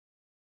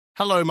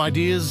Hello my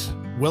dears,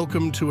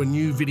 welcome to a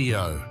new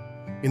video.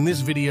 In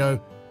this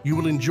video, you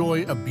will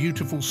enjoy a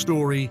beautiful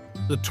story,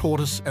 The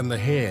Tortoise and the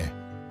Hare.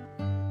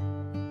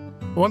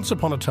 Once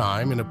upon a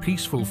time, in a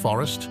peaceful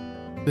forest,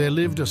 there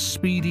lived a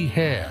speedy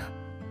hare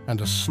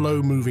and a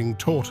slow-moving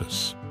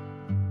tortoise.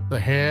 The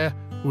hare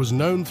was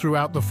known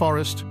throughout the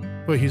forest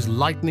for his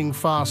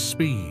lightning-fast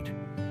speed,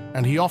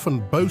 and he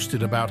often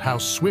boasted about how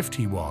swift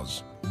he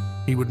was.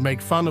 He would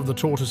make fun of the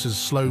tortoise's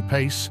slow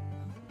pace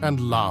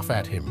and laugh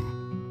at him.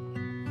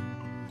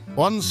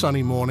 One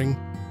sunny morning,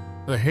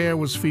 the hare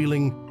was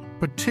feeling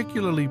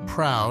particularly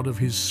proud of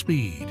his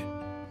speed,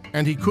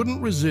 and he couldn't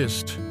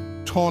resist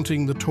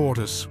taunting the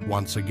tortoise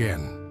once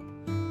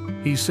again.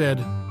 He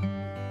said,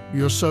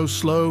 "You're so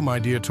slow, my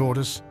dear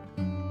tortoise,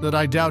 that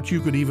I doubt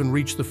you could even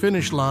reach the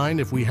finish line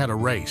if we had a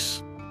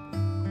race."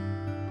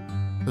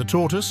 The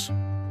tortoise,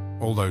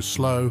 although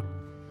slow,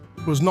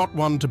 was not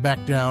one to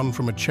back down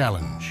from a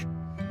challenge.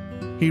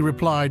 He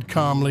replied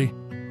calmly,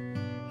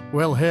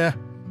 "Well, hare,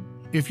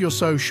 if you're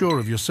so sure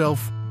of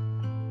yourself,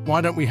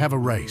 why don't we have a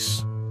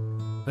race?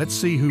 Let's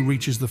see who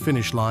reaches the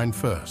finish line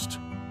first."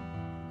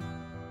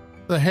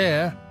 The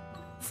hare,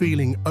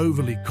 feeling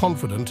overly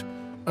confident,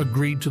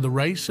 agreed to the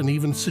race and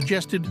even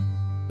suggested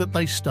that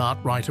they start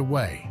right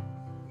away.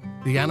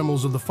 The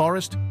animals of the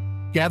forest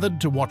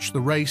gathered to watch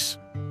the race,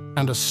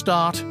 and a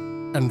start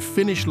and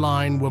finish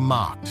line were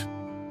marked.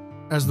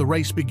 As the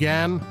race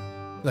began,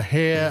 the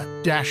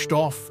hare dashed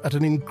off at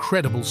an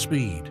incredible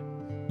speed,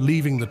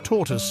 leaving the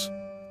tortoise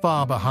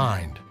far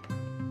behind.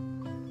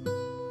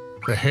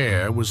 The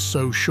hare was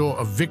so sure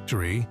of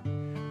victory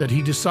that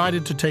he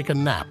decided to take a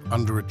nap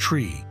under a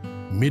tree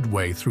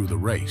midway through the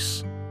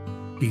race.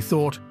 He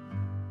thought,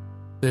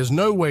 "There's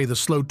no way the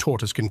slow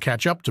tortoise can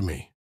catch up to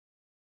me."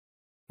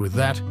 With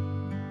that,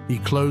 he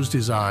closed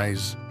his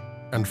eyes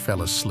and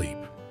fell asleep.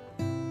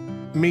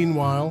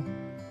 Meanwhile,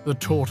 the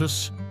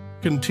tortoise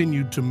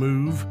continued to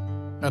move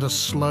at a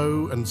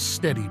slow and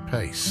steady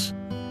pace.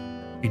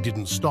 He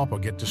didn't stop or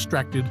get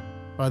distracted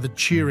by the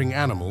cheering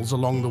animals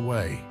along the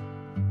way.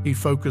 He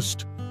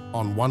focused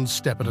on one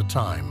step at a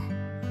time,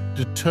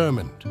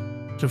 determined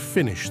to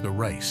finish the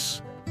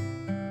race.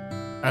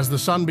 As the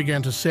sun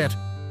began to set,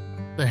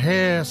 the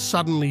hare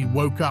suddenly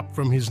woke up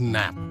from his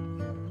nap.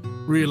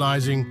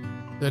 Realizing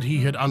that he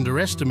had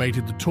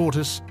underestimated the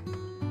tortoise,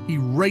 he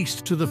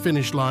raced to the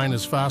finish line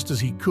as fast as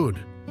he could.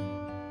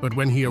 But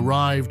when he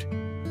arrived,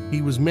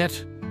 he was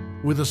met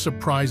with a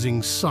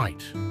surprising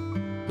sight.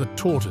 The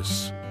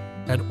tortoise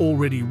had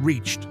already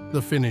reached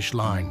the finish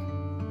line.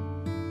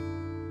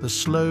 The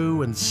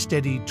slow and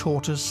steady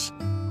tortoise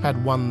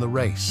had won the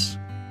race.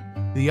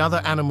 The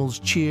other animals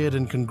cheered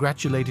and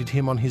congratulated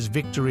him on his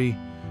victory,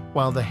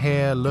 while the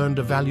hare learned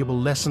a valuable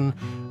lesson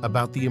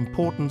about the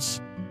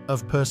importance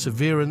of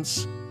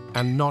perseverance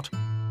and not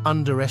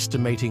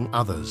underestimating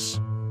others.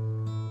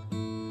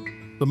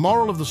 The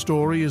moral of the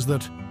story is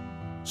that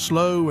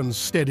slow and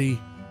steady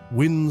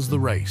wins the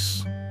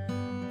race.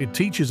 It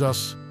teaches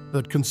us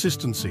that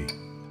consistency,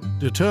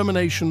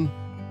 determination,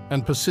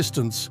 and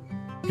persistence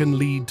can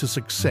lead to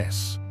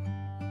success,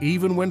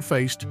 even when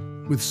faced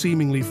with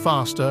seemingly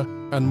faster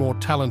and more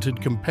talented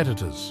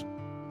competitors.